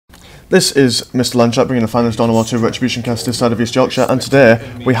This is Mr. Landshark bringing the finest Dawn of War 2 Retribution cast this side of East Yorkshire, and today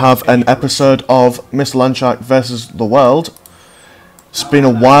we have an episode of Mr. Landshark versus the world. It's been a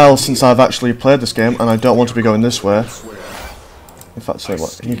while since I've actually played this game, and I don't want to be going this way. In fact, say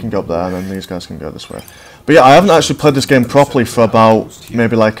what, he can go up there, and then these guys can go this way. But yeah, I haven't actually played this game properly for about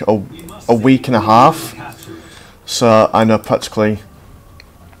maybe like a week and a half, so I know practically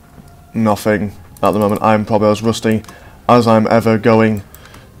nothing at the moment. I'm probably as rusty as I'm ever going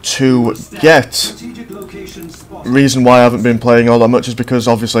to get. Reason why I haven't been playing all that much is because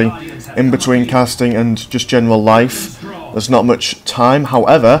obviously in between casting and just general life there's not much time.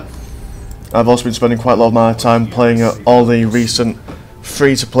 However, I've also been spending quite a lot of my time playing all the recent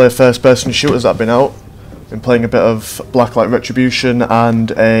free-to-play first-person shooters that have been out. Been playing a bit of Blacklight Retribution and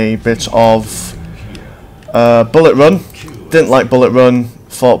a bit of Bullet Run. Didn't like Bullet Run,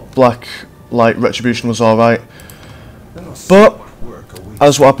 thought Blacklight Retribution was alright. But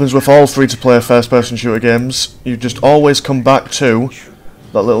as what happens with all free-to-play first-person shooter games, you just always come back to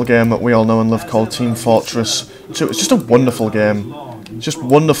that little game that we all know and love called Team Fortress 2. It's just a wonderful game. It's just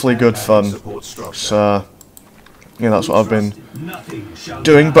wonderfully good fun. So, yeah, that's what I've been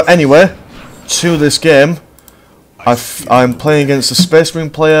doing. But anyway, to this game, I'm playing against a Space Marine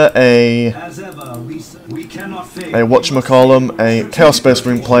player, a whatchamacallem, a Chaos Space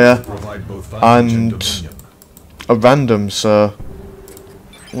Marine player, and a random, so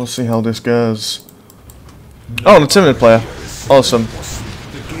we'll see how this goes. Oh, and a Tyranid player. Awesome.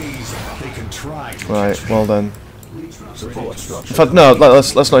 Right, well then. In fact, no,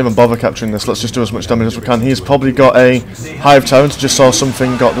 let's not even bother capturing this. Let's just do as much damage as we can. He's probably got a Hive Tyrant. Just saw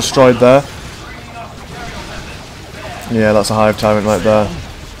something got destroyed there. Yeah, that's a Hive Tyrant right there.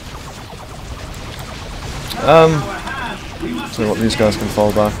 See what these guys can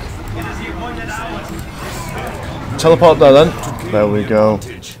fall back. Teleport there then. There we go.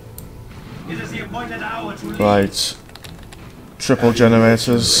 Right. Triple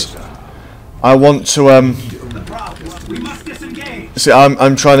generators. I want to see,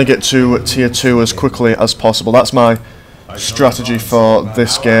 I'm trying to get to tier 2 as quickly as possible. That's my strategy for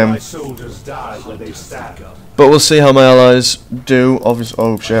this game. But we'll see how my allies do. Obviously,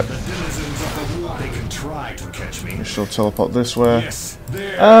 oh shit. We shall teleport this way.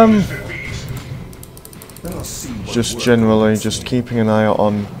 Just generally, just keeping an eye out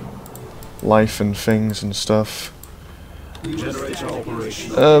on life and things and stuff.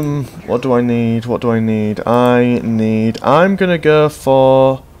 What do I need? What do I need? I'm gonna go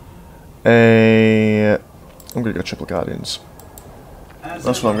for I'm gonna go triple guardians.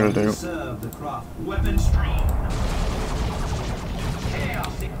 That's what I'm gonna do.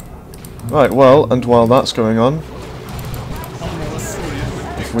 Right, well, and while that's going on,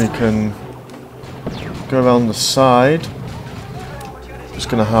 if we can go around the side. Just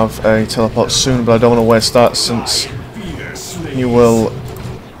gonna have a teleport soon, but I don't want to waste that since you will,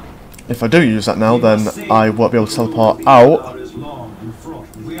 if I do use that now, then I won't be able to teleport out.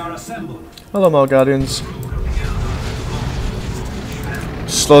 Hello, more guardians.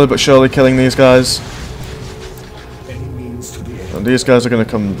 Slowly but surely killing these guys. And these guys are going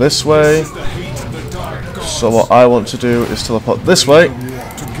to come this way. So what I want to do is teleport this way. And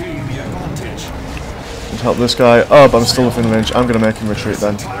help this guy. Oh, but I'm still within range. I'm going to make him retreat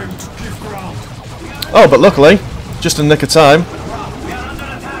then. Oh, but luckily, just in the nick of time.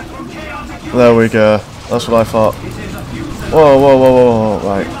 There we go. That's what I thought. Whoa, whoa, whoa, whoa, whoa.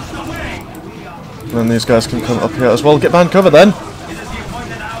 Right. And then these guys can come up here as well. Get behind cover then.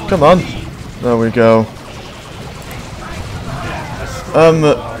 Come on. There we go.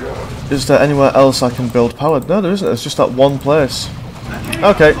 Is there anywhere else I can build power? No, there isn't. It's just that one place.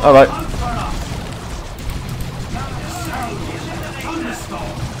 Okay, alright.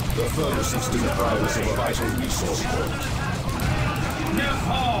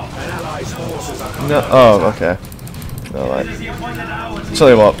 No, oh, okay. Alright. Tell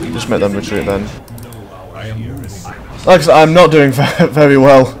you what, just make them retreat then. Like I said, I'm not doing very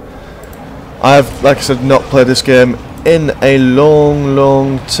well. I've, like I said, not played this game in a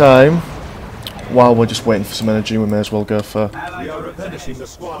long time. While we're just waiting for some energy, we may as well go for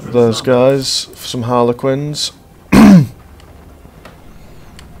those guys, for some Harlequins.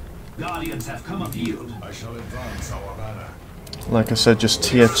 Like I said, just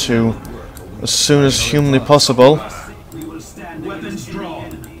tier 2 as soon as humanly possible.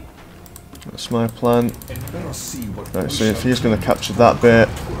 That's my plan. Right, so if he's going to capture that bit.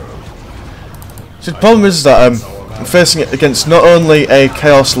 See, the problem is that I'm facing it against not only a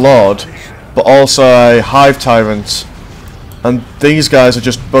Chaos Lord, but also a Hive Tyrant. And these guys are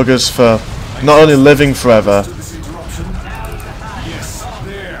just buggers for not only living forever,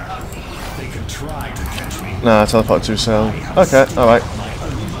 Nah, teleport too soon. Okay, alright.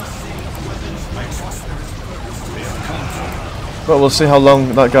 But we'll see how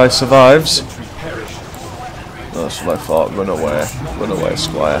long that guy survives. That's what I thought. Run away,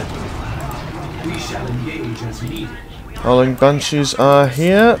 Squire. Howling Banshees are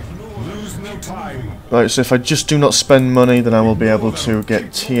here. Right, so if I just do not spend money, then I will be able to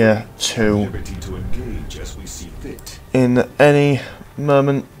get tier 2 in any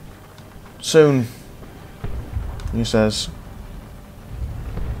moment soon, he says.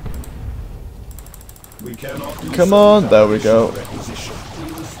 Come on, there we go.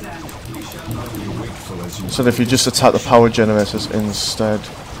 So if you just attack the power generators instead.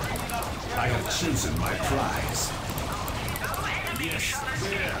 I have chosen my prize.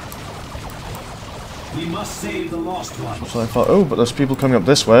 We must save the lost one. So I thought, oh, but there's people coming up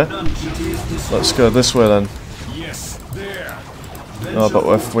this way. Let's go this way then. Yes, there. Oh, but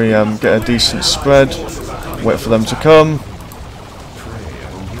if we get a decent spread, wait for them to come,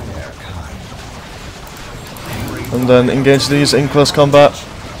 and then engage these in close combat.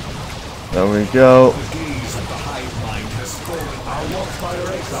 There we go.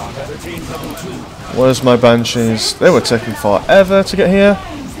 Where's my banshees? They were taking forever to get here.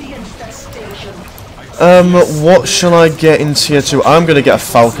 What shall I get in tier 2? I'm gonna get a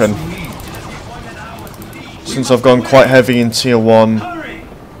falcon. Since I've gone quite heavy in tier 1,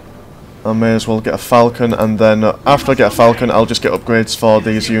 I may as well get a falcon, and then after I get a falcon I'll just get upgrades for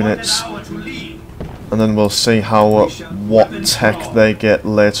these units. And then we'll see how what tech they get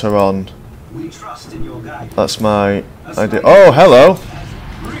later on. That's my idea. Oh, hello!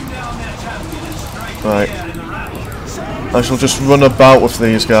 Right. I shall just run about with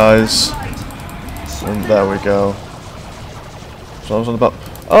these guys. And there we go. So I was on about.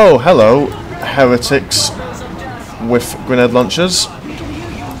 Oh, hello, heretics with grenade launchers.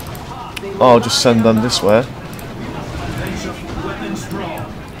 I'll just send them this way.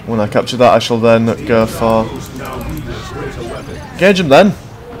 When I capture that, I shall then go for. Engage him then.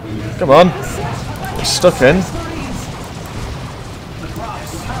 Come on. It's stuck in.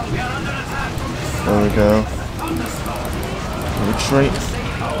 There we go. Retreat.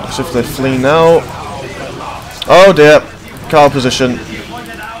 So if they flee now. Oh dear. Car position.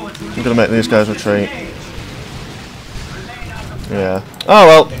 I'm gonna make these guys retreat. Yeah. Oh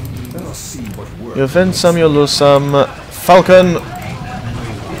well. You win some, you lose some. Falcon.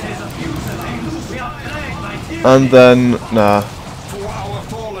 And then, nah.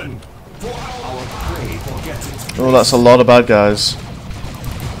 Oh, that's a lot of bad guys.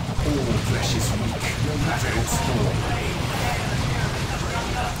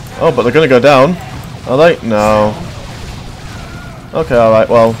 Oh, but they're gonna go down. Are they? No. Okay, alright,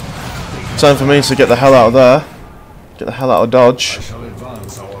 well. Time for me to get the hell out of there. Get the hell out of Dodge.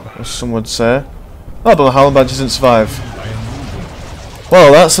 As some would say. Oh, but my Howling Badge didn't survive.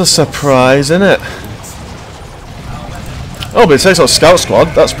 Well, that's a surprise, isn't it? Oh, but it takes out Scout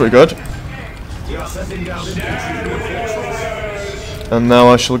Squad. That's pretty good. And now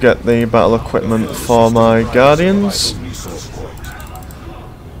I shall get the battle equipment for my Guardians.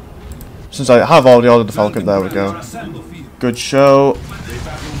 Since I have already ordered the Falcon, there we go. Good show.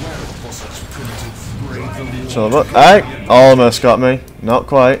 So, look, hey, almost got me. Not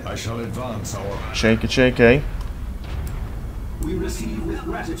quite. Shaky, shaky.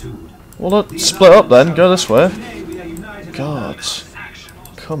 Well, let's split up then. Go this way. God.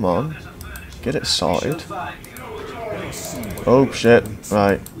 Come on. Get it sorted. Oh, shit.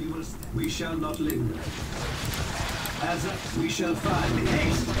 Right. We shall not linger. We shall find the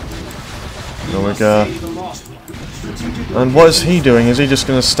case. There we go. And what is he doing? Is he just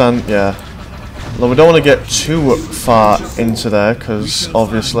going to stand? Yeah. Well, we don't want to get too far into there, because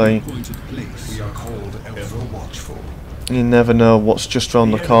obviously you never know what's just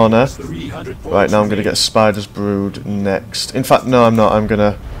around the corner. Right, now I'm going to get Spider's Brood next. In fact, no, I'm not. I'm going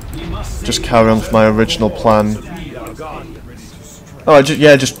to just carry on with my original plan. Oh,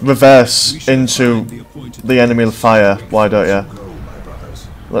 yeah, just reverse into the enemy fire. Why don't you?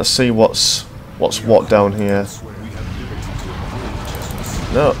 Let's see what's what down here.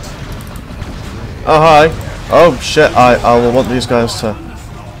 No. Oh, hi. Oh, shit. I will want these guys to.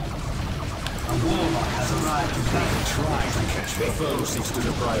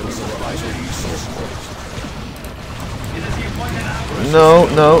 No,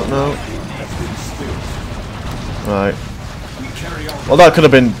 no, no. Right. Well, that could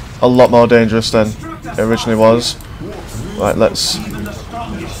have been a lot more dangerous than it originally was. Right, let's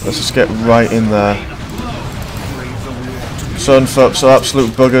just get right in there. Sunfolks are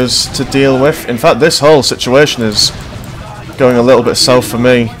absolute buggers to deal with. In fact, this whole situation is going a little bit south for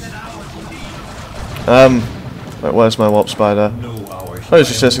me. Right, where's my warp spider? Oh, he's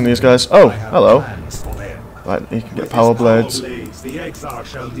just chasing these guys. Oh, hello. Right, he can get power blades. The exarch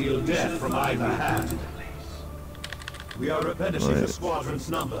shall deal death from either hand. We are replenishing the squadron's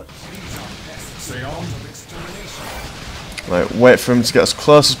number. Say on. Right, wait for him to get as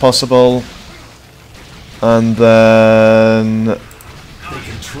close as possible. And then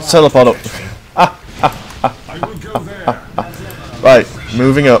teleport up. Right,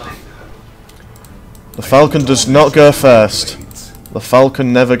 moving up. The Falcon does not go first. The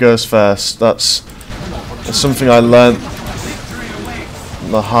Falcon never goes first. That's something I learnt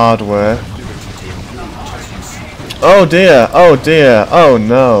the hard way. Oh dear, oh dear, oh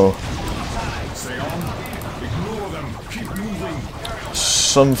no.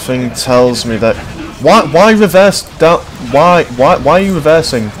 Something tells me that... Why reverse down... Why are you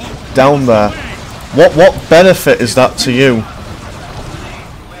reversing down there? What benefit is that to you?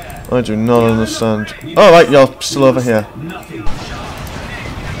 I do not understand. Oh right, you're still over here.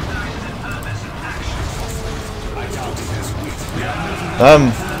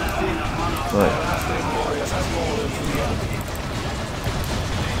 Right.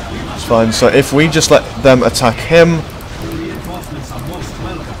 It's fine, so if we just let them attack him,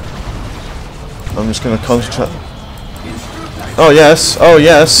 I'm just going to concentrate. Oh yes,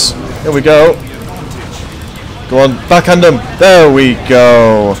 here we go. Go on, backhand him. There we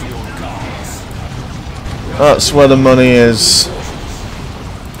go. That's where the money is.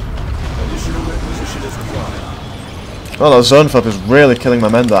 Oh, that zone flip is really killing my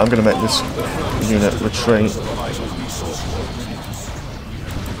men there. I'm going to make this unit retreat.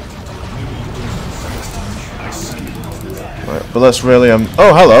 Right, but let's really oh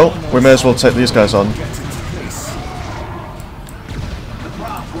hello. We may as well take these guys on.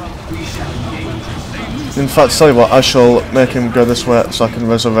 In fact, tell you what, I shall make him go this way so I can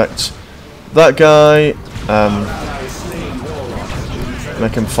resurrect that guy.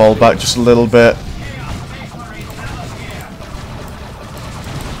 Make him fall back just a little bit.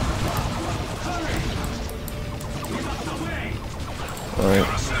 Right.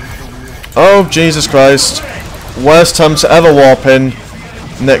 Oh Jesus Christ! Worst time to ever warp in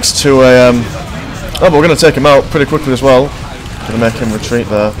next to a oh, but we're going to take him out pretty quickly as well. Going to make him retreat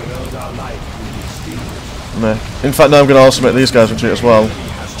there. In fact, now I'm going to also make these guys retreat as well.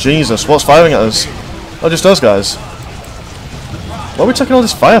 Jesus, what's firing at us? Oh, just those guys. Where are we taking all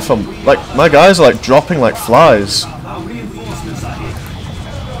this fire from? Like, my guys are like dropping like flies.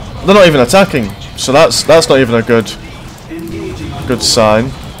 They're not even attacking, so that's not even a good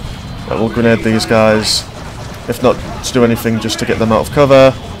sign. Right, we'll grenade these guys, if not to do anything, just to get them out of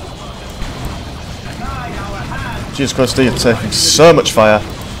cover. Jesus Christ, they're taking so much fire.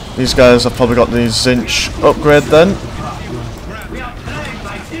 These guys have probably got the Zinch upgrade then.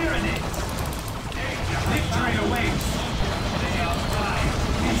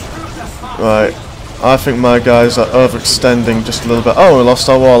 Right, I think my guys are overextending just a little bit. Oh, we lost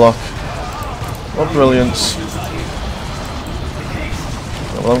our Warlock. What brilliance.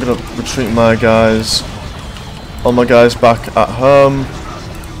 Well, I'm going to retreat my guys. All my guys back at home.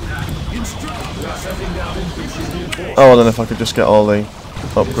 Oh, well then if I could just get all the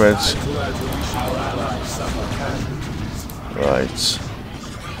upgrades. Right.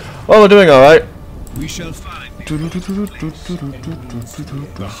 Well, we're doing alright. We shall find.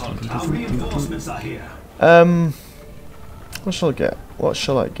 What shall I get? What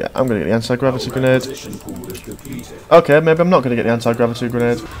shall I get? I'm going to get the anti-gravity grenade. Okay, maybe I'm not going to get the anti-gravity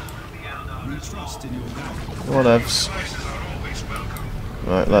grenade. Whatevs.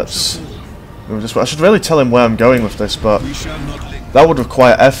 Right, let's move this way. I should really tell him where I'm going with this, but that would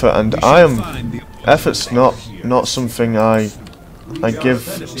require effort, and effort's not something I give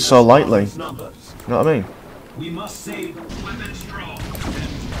so lightly. You know what I mean? We must save weapons strong.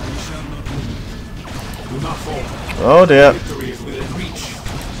 Oh dear.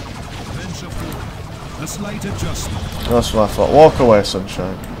 That's what I thought. Walk away,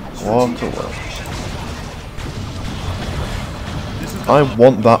 sunshine. Walk away. I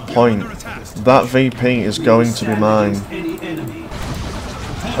want that point. That VP is going to be mine.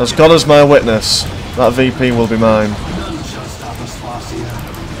 As God is my witness, that VP will be mine.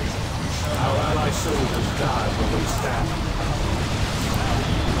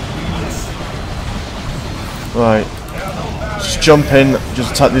 Right. Just jump in,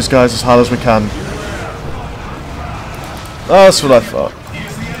 just attack these guys as hard as we can. That's what I thought.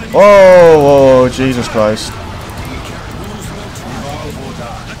 Oh, Jesus Christ.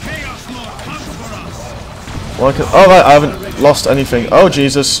 Oh right, I haven't lost anything. Oh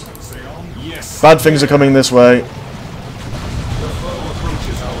Jesus. Bad things are coming this way.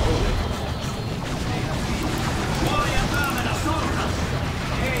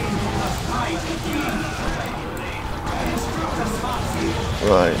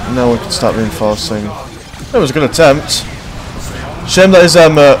 Now we can start reinforcing. It was a good attempt. Shame that his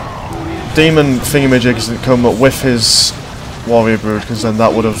demon thingamajig doesn't come up with his warrior brood, because then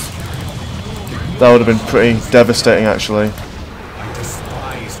that would have been pretty devastating actually.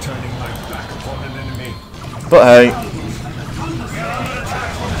 But hey.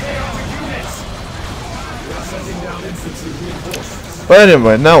 But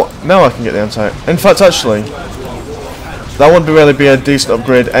anyway, now I can get the anti. In fact, actually, that would really be a decent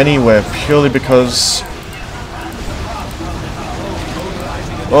upgrade anyway, purely because.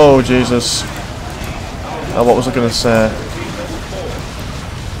 Oh Jesus! What was I gonna say?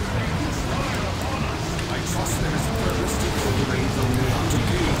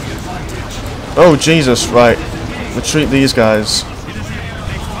 Oh Jesus! Right, retreat these guys.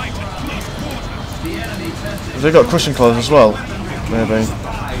 Have they got crushing claws as well? Maybe.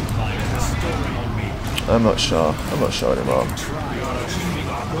 I'm not sure. I'm not sure anymore.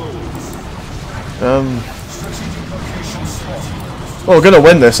 Well, we're going to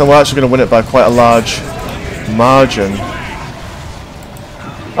win this, and we're actually going to win it by quite a large margin.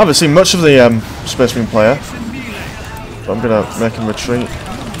 I haven't seen much of the Space Marine player, but I'm going to make him retreat.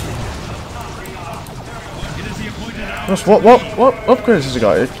 What upgrades has he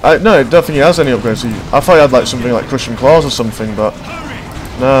got? No, I don't think he has any upgrades. I thought he had like something like Crushing Claws or something, but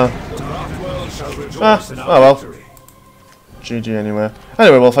nah. Oh well. GG anyway.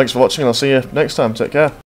 Anyway, well, thanks for watching, and I'll see you next time. Take care.